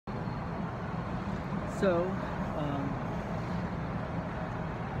So,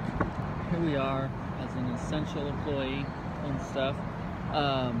 here we are as an essential employee and stuff.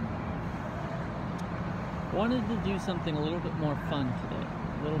 Wanted to do something a little bit more fun today.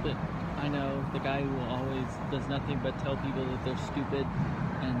 A little bit, I know, the guy who always does nothing but tell people that they're stupid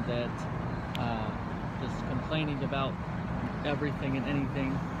and that just complaining about everything and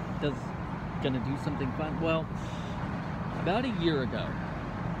anything gonna do something fun. Well, about a year ago,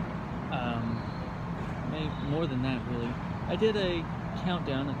 maybe more than that really, I did a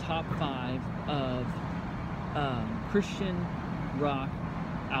countdown, a top 5 of Christian rock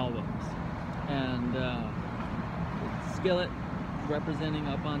albums, and Skillet representing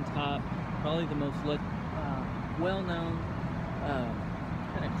up on top, probably the most well-known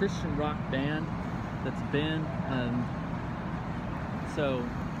kind of Christian rock band that's been. So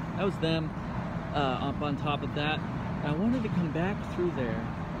that was them up on top of that. And I wanted to come back through there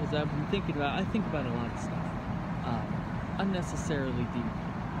because I've been thinking about, I think about a lot of stuff, unnecessarily deep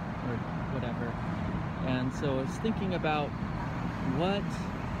or whatever. And so I was thinking about what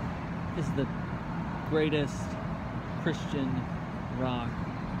is the greatest Christian rock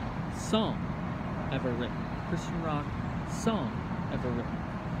song ever written. Christian rock song ever written.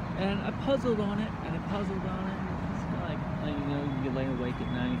 And I puzzled on it, and I puzzled on it. It's like, you know, you lay awake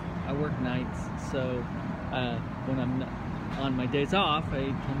at night. I work nights, so when I'm on my days off, I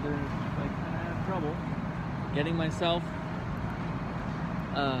tend to kind of have trouble getting myself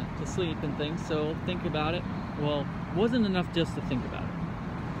to sleep and things. So think about it. Well, it wasn't enough just to think about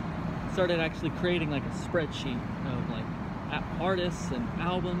it. Started actually creating like a spreadsheet of like artists and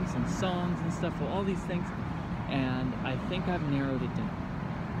albums and songs and stuff, so all these things, and I think I've narrowed it down.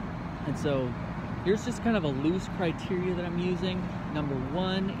 And so here's just kind of a loose criteria that I'm using. Number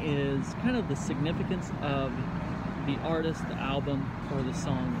 1 is kind of the significance of the artist, the album, or the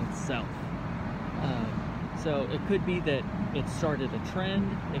song itself. So it could be that it started a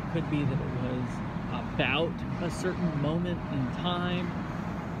trend, it could be that it was about a certain moment in time,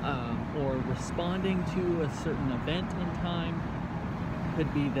 or responding to a certain event in time.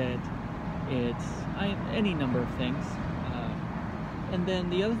 Could be that it's any number of things. And then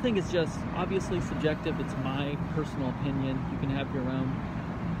the other thing is just obviously subjective. It's my personal opinion. You can have your own.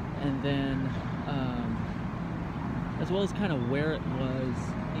 And then as well as kind of where it was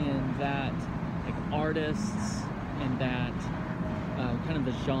in that like artists and that kind of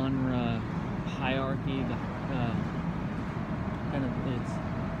the genre hierarchy, the kind of its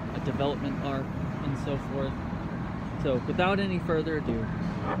a development arc and so forth. So without any further ado,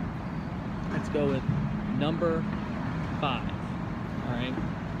 let's go with number 5. All right,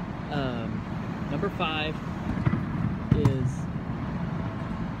 number 5 is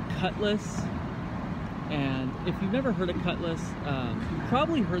Kutless. And if you've never heard of Kutless, you've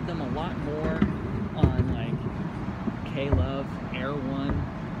probably heard them a lot more on like K-Love, Air One,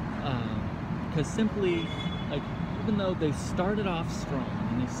 because simply, like, even though they started off strong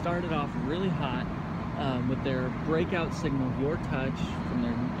and they started off really hot with their breakout single Your Touch from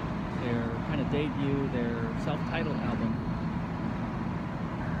their kind of debut, their self-titled album,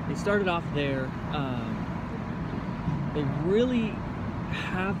 they started off there. They really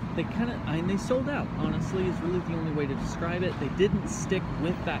they sold out, honestly, is really the only way to describe it. They didn't stick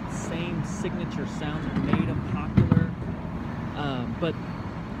with that same signature sound that made them popular, but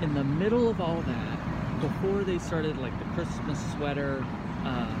in the middle of all that, before they started like the Christmas Sweater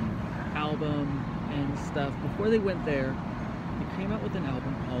album and stuff, before they went there, they came out with an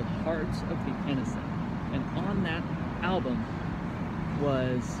album called Hearts of the Innocent, and on that album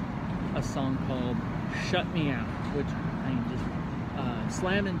was a song called Shut Me Out, which just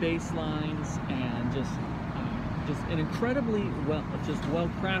slam and bass lines, and just an incredibly well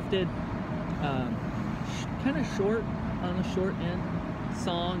crafted, kind of short on the short end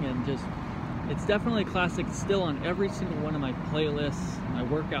song, and just it's definitely a classic. It's still on every single one of my playlists, my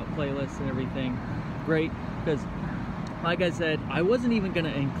workout playlists and everything. Great, because like I said, I wasn't even going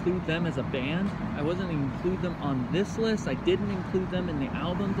to include them as a band. I wasn't going to include them on this list. I didn't include them in the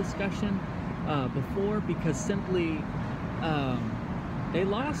album discussion before, because simply they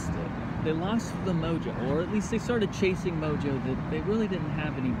lost it. They lost the mojo, or at least they started chasing mojo that they really didn't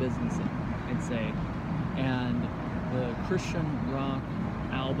have any business in, I'd say. And the Christian rock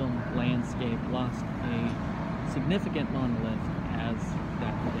album landscape lost a significant monolith as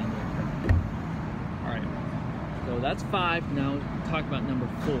that ended. Alright, so that's 5. Now talk about number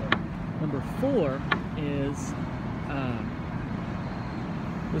 4. Number 4 is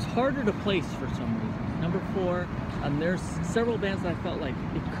was harder to place for some reason. Number 4, there's several bands that I felt like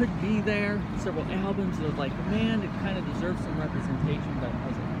it could be there, several albums that was like, man, it kind of deserves some representation, but it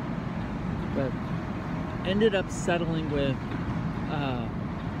wasn't. But ended up settling with a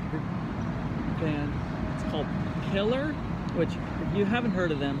band. It's called Killer, which, if you haven't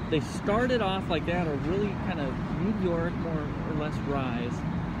heard of them, they started off like they had a really kind of meteoric, more or less rise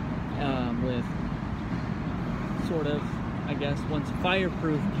with sort of, I guess, once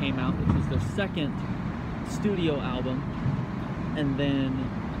Fireproof came out, which was their second studio album, and then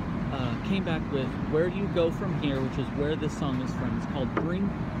came back with Where Do You Go From Here, which is where this song is from. It's called Bring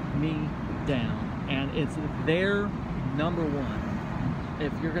Me Down, and it's their number one.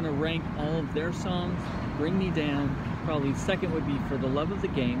 If you're gonna rank all of their songs, Bring Me Down, probably second would be For the Love of the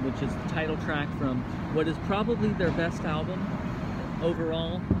Game, which is the title track from what is probably their best album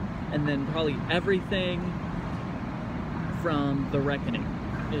overall, and then probably Everything from The Reckoning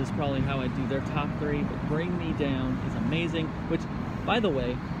is probably how I do their top three. But Bring Me Down is amazing, which, by the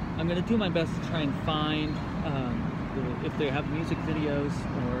way, I'm going to do my best to try and find if they have music videos,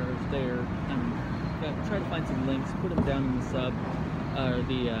 or if they're try to find some links, put them down in the sub or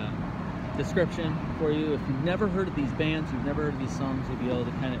the description for you. If you've never heard of these bands, you've never heard of these songs, you'll be able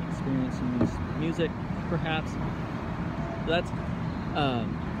to kind of experience some music perhaps. That's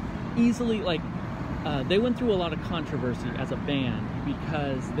easily, like, they went through a lot of controversy as a band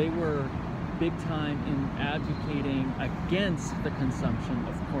because they were big time in advocating against the consumption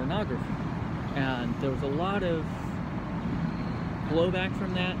of pornography, and there was a lot of blowback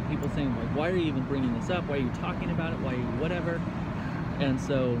from that. People saying, like, why are you even bringing this up? Why are you talking about it? Why are you whatever? And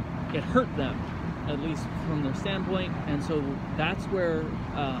so it hurt them, at least from their standpoint. And so that's where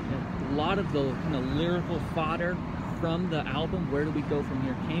a lot of the kind of lyrical fodder from the album Where Do We Go From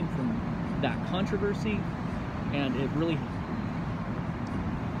Here came from that controversy. And it really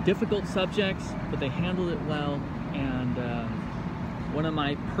difficult subjects, but they handled it well, and one of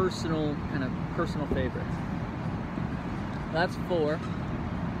my personal favorites. That's 4.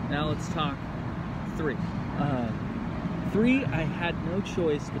 Now let's talk 3. 3, I had no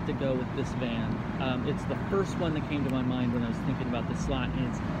choice but to go with this band. It's the first one that came to my mind when I was thinking about this slot, and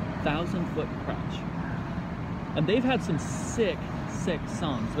it's 1,000 Foot Krutch. And they've had some sick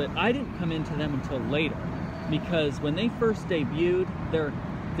songs, but I didn't come into them until later, because when they first debuted, their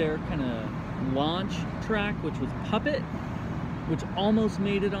kind of launch track, which was Puppet, which almost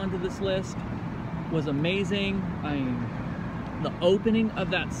made it onto this list, was amazing. The opening of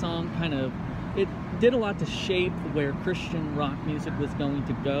that song it did a lot to shape where Christian rock music was going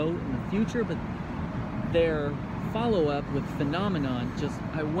to go in the future, but their follow-up with Phenomenon,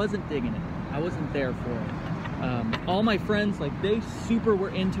 I wasn't digging it. I wasn't there for it. All my friends, like, they super were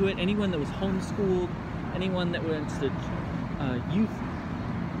into it. Anyone that was homeschooled, anyone that went to youth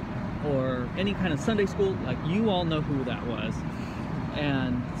or any kind of Sunday school, like, you all know who that was.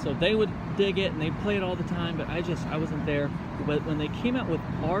 And so they would dig it and they'd play it all the time, but I wasn't there. But when they came out with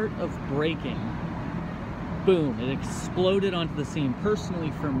Art of Breaking, boom, it exploded onto the scene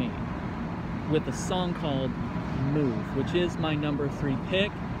personally for me, with a song called Move, which is my number 3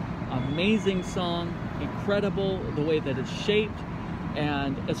 pick. Amazing song, incredible the way that it's shaped.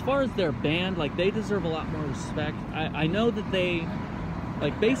 And as far as their band, like, they deserve a lot more respect. I know that they,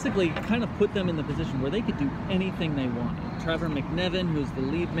 like, basically kind of put them in the position where they could do anything they wanted. Trevor McNevin, who's the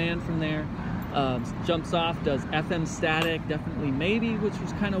lead man from there, jumps off, does FM Static, Definitely Maybe, which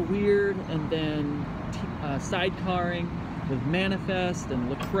was kind of weird, and then sidecarring with Manifest and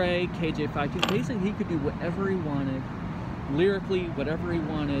Lecrae, KJ52. Basically, he could do whatever he wanted, lyrically, whatever he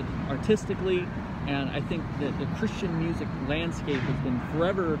wanted, artistically, and I think that the Christian music landscape has been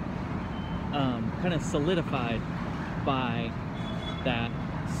forever kind of solidified by that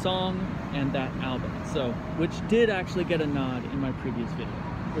song and that album, so, which did actually get a nod in my previous video,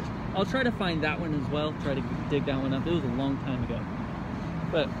 which I'll try to find that one as well, try to dig that one up. It was a long time ago.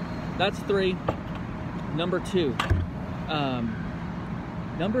 But that's 3. Number 2. I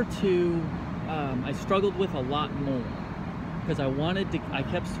struggled with a lot more, because I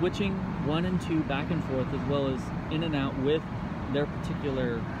kept switching 1 and 2 back and forth, as well as in and out with their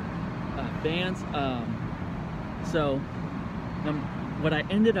particular bands. So what I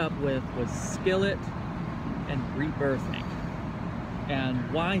ended up with was Skillet and Rebirthing.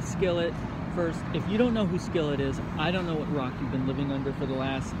 And why Skillet? First, if you don't know who Skillet is, I don't know what rock you've been living under for the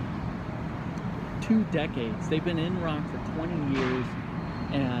last 2 decades. They've been in rock for 20 years,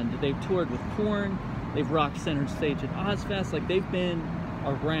 and they've toured with Korn. They've rocked center stage at Ozfest. Like, they've been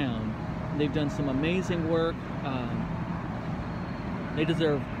around. They've done some amazing work. They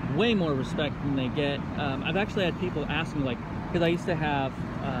deserve way more respect than they get. I've actually had people ask me, like, because I used to have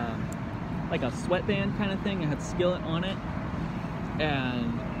like a sweatband kind of thing. I had Skillet on it,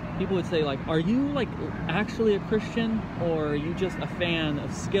 and people would say, like, are you, like, actually a Christian, or are you just a fan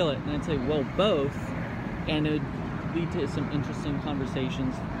of Skillet? And I'd say, well, both. and it would lead to some interesting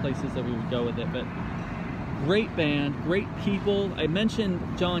conversations, places that we would go with it. But great band, great people. I mentioned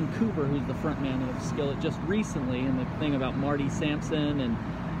John Cooper, who's the frontman of Skillet, just recently, and the thing about Marty Sampson and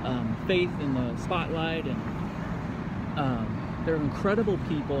Faith in the Spotlight, and they're incredible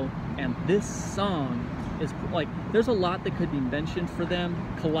people. And this song is like, there's a lot that could be mentioned for them.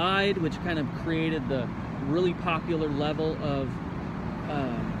 Collide, which kind of created the really popular level of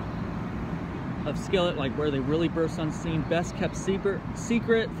Skillet, like where they really burst on scene. Best Kept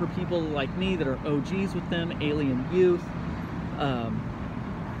Secret for people like me that are OGs with them. Alien Youth.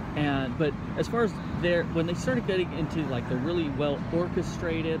 But as far as when they started getting into like the really well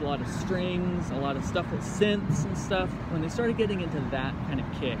orchestrated, a lot of strings, a lot of stuff with synths and stuff, when they started getting into that kind of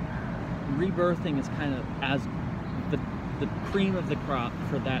kick, Rebirthing is kind of as the cream of the crop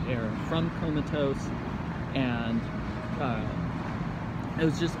for that era. From Comatose, and it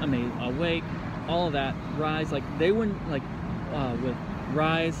was just amazing. Awake, all of that. Rise, like they wouldn't, like with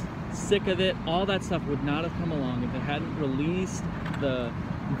Rise, Sick of It, all that stuff would not have come along if they hadn't released the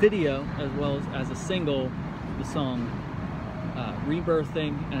video as well as a single, the song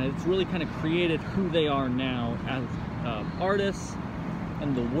Rebirthing, and it's really kind of created who they are now as artists,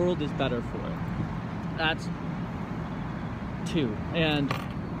 and the world is better for it. That's 2. And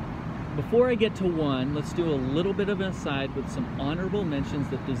before I get to 1, let's do a little bit of an aside with some honorable mentions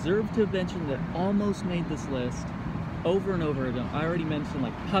that deserve to be mentioned, that almost made this list over and over again. I already mentioned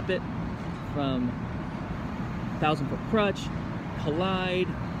like Puppet from 1,000 Foot Krutch, Collide,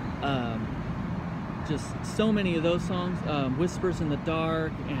 just so many of those songs, Whispers in the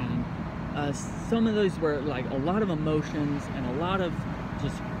Dark, and some of those were like a lot of emotions and a lot of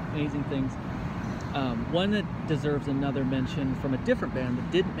just amazing things. One that deserves another mention from a different band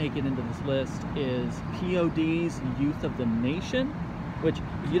that didn't make it into this list is P.O.D's Youth of the Nation, which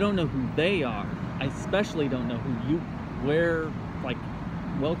if you don't know who they are, I especially don't know like,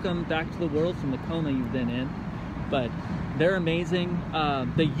 welcome back to the world from the coma you've been in. But they're amazing.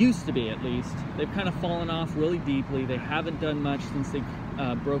 They used to be, at least. They've kind of fallen off really deeply. They haven't done much since they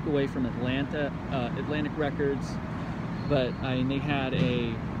broke away from Atlantic Records. But they had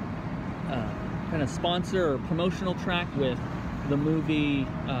a kind of sponsor or promotional track with the movie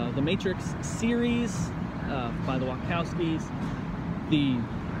The Matrix series by the Wachowskis.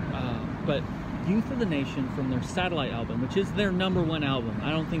 But Youth of the Nation, from their Satellite album, which is their #1 album.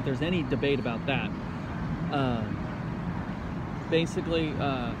 I don't think there's any debate about that. Basically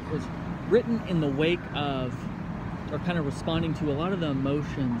was written in the wake of, or kind of responding to a lot of the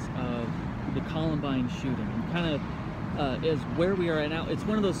emotions of the Columbine shooting, and kind of is where we are at now. It's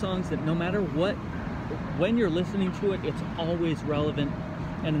one of those songs that no matter what, when you're listening to it, it's always relevant.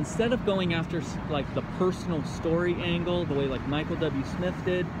 And instead of going after like the personal story angle, the way like Michael W. Smith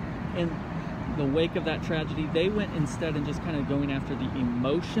did in the wake of that tragedy, they went instead and just kind of going after the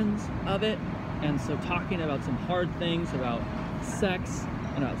emotions of it. And so talking about some hard things about sex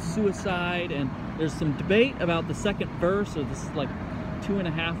and about suicide, and there's some debate about the second verse, or this like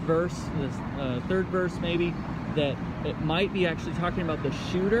 2.5 verse, this third verse maybe, that it might be actually talking about the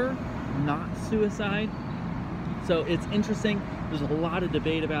shooter, not suicide. So it's interesting. There's a lot of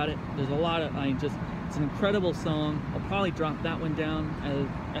debate about it. There's a lot of, it's an incredible song. I'll probably drop that one down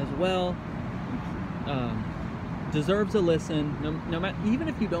as well. Deserves a listen. No matter, even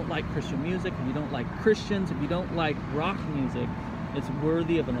if you don't like Christian music, if you don't like Christians, if you don't like rock music, it's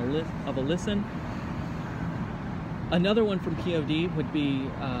worthy of a listen. Another one from P.O.D. would be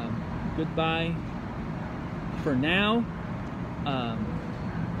Goodbye for Now,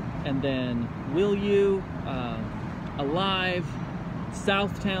 and then Will You, Alive,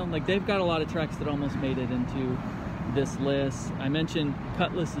 Southtown. Like, they've got a lot of tracks that almost made it into this list. I mentioned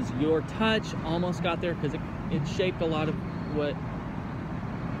Kutless is Your Touch, almost got there because it shaped a lot of what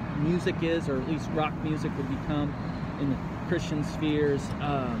music is, or at least rock music would become in the Christian spheres.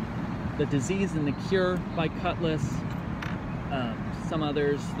 The Disease and the Cure by Kutless. Some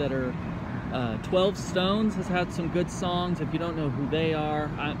others that are 12 Stones has had some good songs. If you don't know who they are,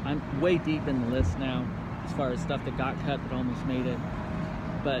 I'm way deep in the list now as far as stuff that got cut that almost made it.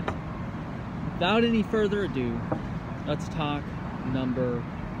 But without any further ado, let's talk number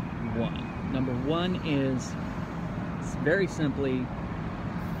 1. Number 1 is very simply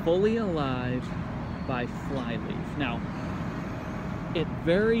Fully Alive by Flyleaf. Now, it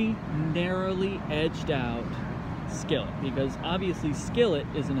very narrowly edged out Skillet, because obviously Skillet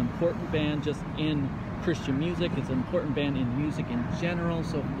is an important band just in Christian music. It's an important band in music in general.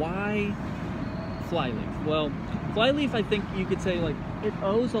 So why Flyleaf? Well, Flyleaf, I think you could say, like, it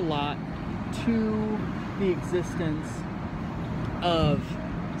owes a lot to the existence of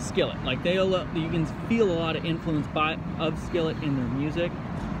Skillet. Like you can feel a lot of influence of Skillet in their music,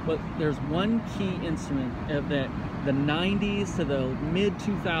 but there's one key instrument that the 90s to the mid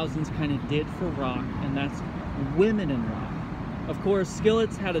 2000s kind of did for rock, and that's women in rock. Of course,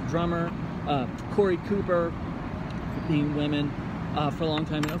 Skillet's had a drummer, Corey Cooper, being women for a long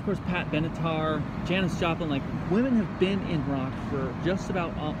time, and of course Pat Benatar, Janis Joplin. Like, women have been in rock for just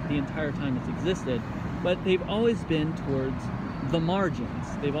about the entire time it's existed, but they've always been towards the margins.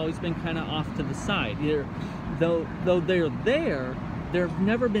 They've always been kind of off to the side. Though they're there, they've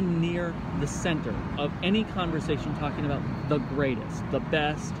never been near the center of any conversation talking about the greatest, the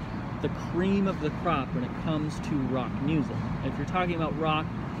best, the cream of the crop when it comes to rock music. If you're talking about rock,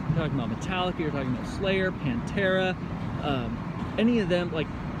 you're talking about Metallica, you're talking about Slayer, Pantera, any of them. Like,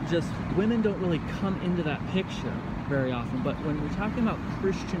 just women don't really come into that picture very often. But when we're talking about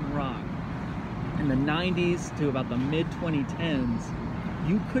Christian rock in the 90s to about the mid 2010s,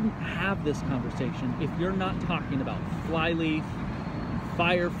 you couldn't have this conversation if you're not talking about Flyleaf,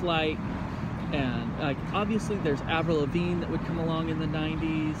 Fireflight, and like, obviously there's Avril Lavigne that would come along in the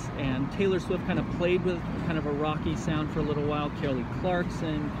 90s, and Taylor Swift kind of played with kind of a rocky sound for a little while. Kelly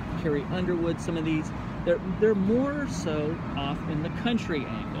Clarkson, Carrie Underwood, some of these, they're more so off in the country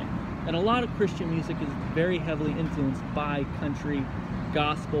angle. And a lot of Christian music is very heavily influenced by country,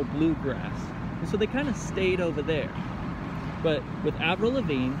 gospel, bluegrass. And so they kind of stayed over there. But with Avril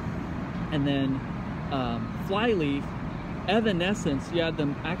Lavigne and then Flyleaf, Evanescence, you had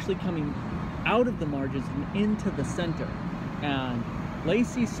them actually coming out of the margins and into the center. And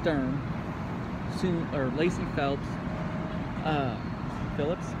Lacey Stern, Lacey Phillips,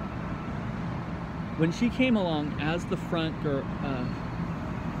 when she came along as the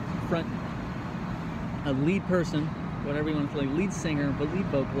lead person, whatever you want to call it, lead singer, but lead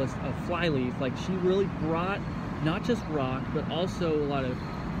vocalist of Flyleaf, like, she really brought not just rock, but also a lot of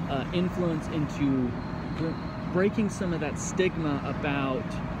influence into breaking some of that stigma about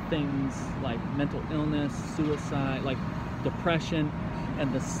things like mental illness, suicide, like depression,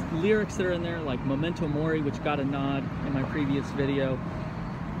 and the lyrics that are in there, like Memento Mori, which got a nod in my previous video,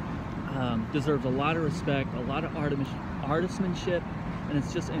 deserves a lot of respect, a lot of artistmanship, and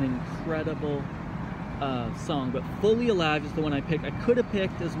it's just an incredible song. But Fully Alive is the one I picked. I could have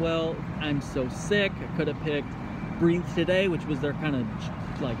picked as well I'm So Sick. I could have picked Breathe Today, which was their kind of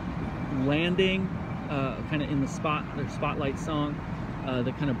like landing, kind of in the their spotlight song,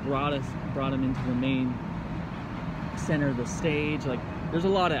 that kind of brought them into the main center of the stage. Like, there's a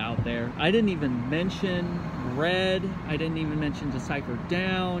lot out there. I didn't even mention Red. I didn't even mention Decipher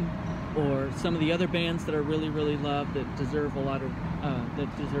Down, or some of the other bands that I really, really love that deserve a lot of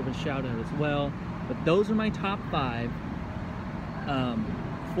that deserve a shout out as well. But those are my top 5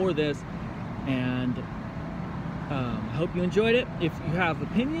 for this, and I hope you enjoyed it. If you have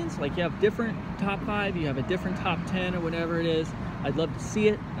opinions, like you have different top 5, you have a different top 10 or whatever it is, I'd love to see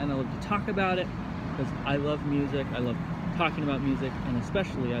it, and I'd love to talk about it, because I love music, I love talking about music, and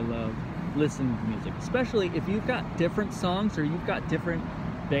especially I love listening to music. Especially if you've got different songs or you've got different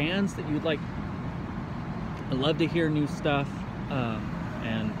bands that you'd like. I love to hear new stuff,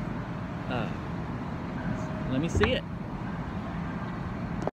 and let me see it.